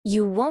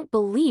You won't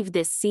believe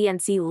this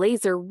CNC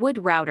laser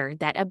wood router,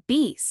 that a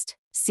beast.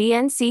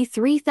 CNC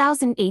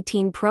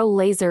 3018 Pro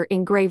Laser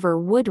Engraver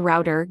Wood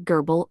Router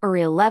GRBL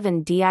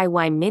ER11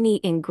 DIY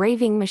Mini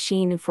Engraving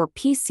Machine for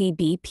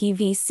PCB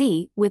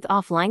PVC with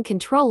offline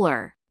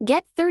controller.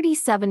 Get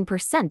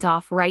 37%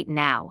 off right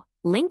now.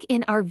 Link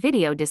in our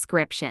video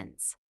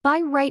descriptions.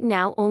 Buy right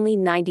now only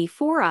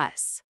 94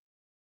 US.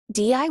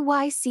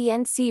 DIY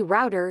CNC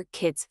Router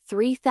Kits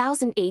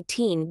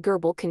 3018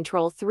 GRBL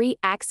Control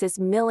 3-Axis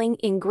Milling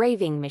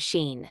Engraving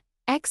Machine.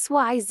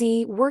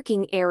 XYZ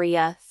Working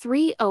Area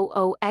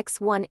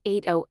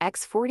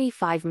 300x180x45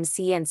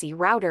 CNC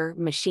Router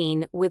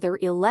Machine with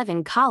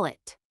ER11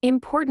 collet.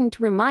 Important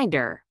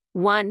reminder: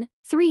 1.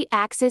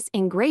 3-axis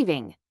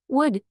engraving.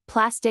 Wood,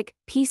 plastic,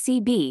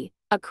 PCB,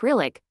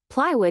 acrylic,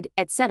 plywood,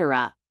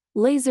 etc.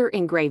 Laser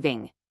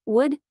engraving.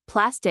 Wood,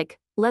 plastic,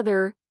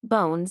 leather,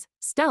 bones,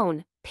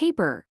 stone,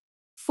 paper.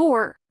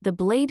 4. The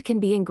blade can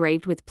be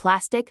engraved with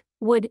plastic,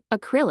 wood,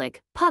 acrylic,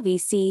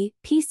 PVC,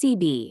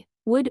 PCB,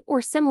 wood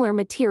or similar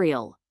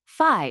material.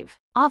 5.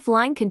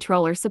 Offline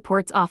controller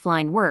supports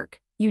offline work.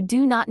 You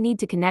do not need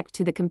to connect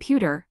to the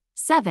computer.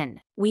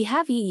 7. We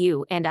have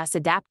EU and US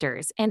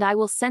adapters, and I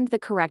will send the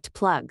correct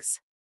plugs.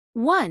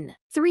 1.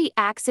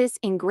 3-axis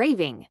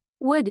engraving.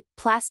 Wood,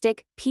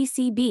 plastic,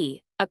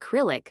 PCB,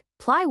 acrylic,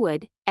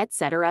 plywood,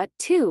 etc.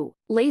 2.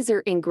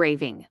 Laser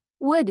engraving.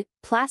 Wood,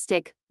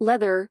 plastic,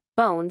 leather,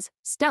 bones,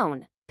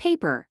 stone,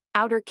 paper,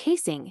 outer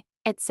casing,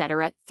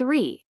 etc.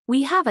 3.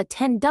 We have a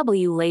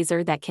 10W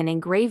laser that can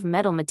engrave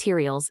metal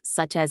materials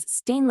such as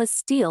stainless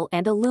steel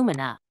and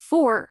alumina.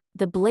 4.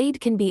 The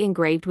blade can be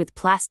engraved with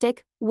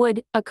plastic,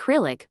 wood,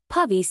 acrylic,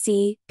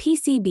 PVC,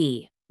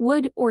 PCB,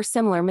 wood or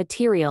similar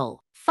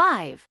material.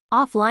 5.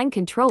 Offline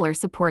controller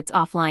supports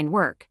offline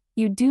work.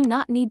 You do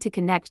not need to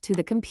connect to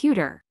the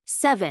computer.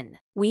 7.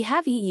 We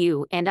have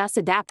EU and US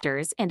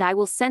adapters, and I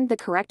will send the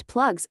correct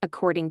plugs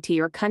according to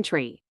your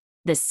country.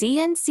 The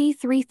CNC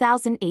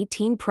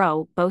 3018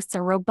 Pro boasts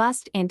a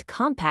robust and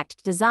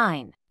compact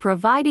design,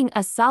 providing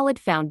a solid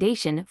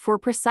foundation for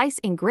precise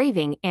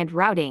engraving and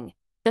routing.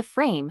 The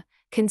frame,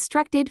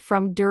 constructed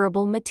from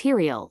durable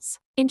materials,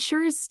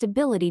 ensures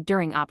stability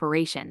during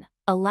operation,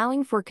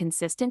 allowing for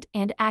consistent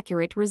and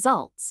accurate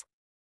results.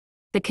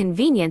 The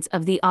convenience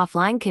of the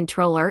offline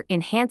controller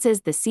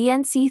enhances the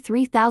CNC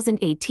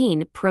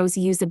 3018 Pro's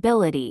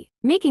usability,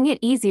 making it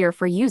easier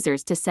for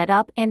users to set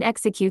up and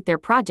execute their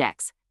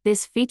projects.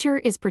 This feature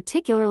is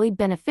particularly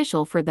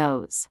beneficial for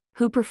those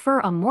who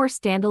prefer a more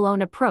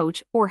standalone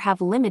approach or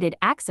have limited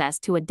access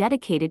to a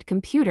dedicated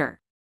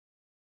computer.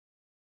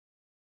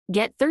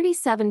 Get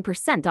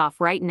 37%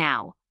 off right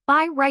now.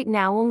 Buy right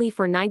now only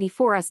for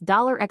 94 US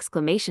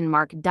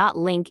 $!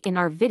 Link in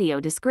our video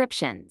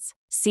descriptions.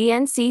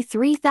 CNC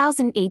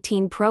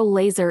 3018 Pro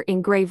Laser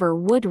Engraver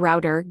Wood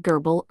Router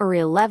GRBL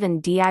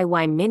ER11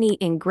 DIY Mini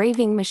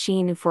Engraving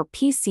Machine for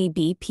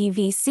PCB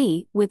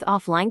PVC with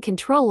offline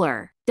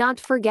controller. Don't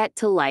forget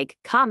to like,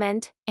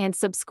 comment, and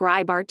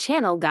subscribe our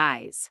channel,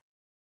 guys.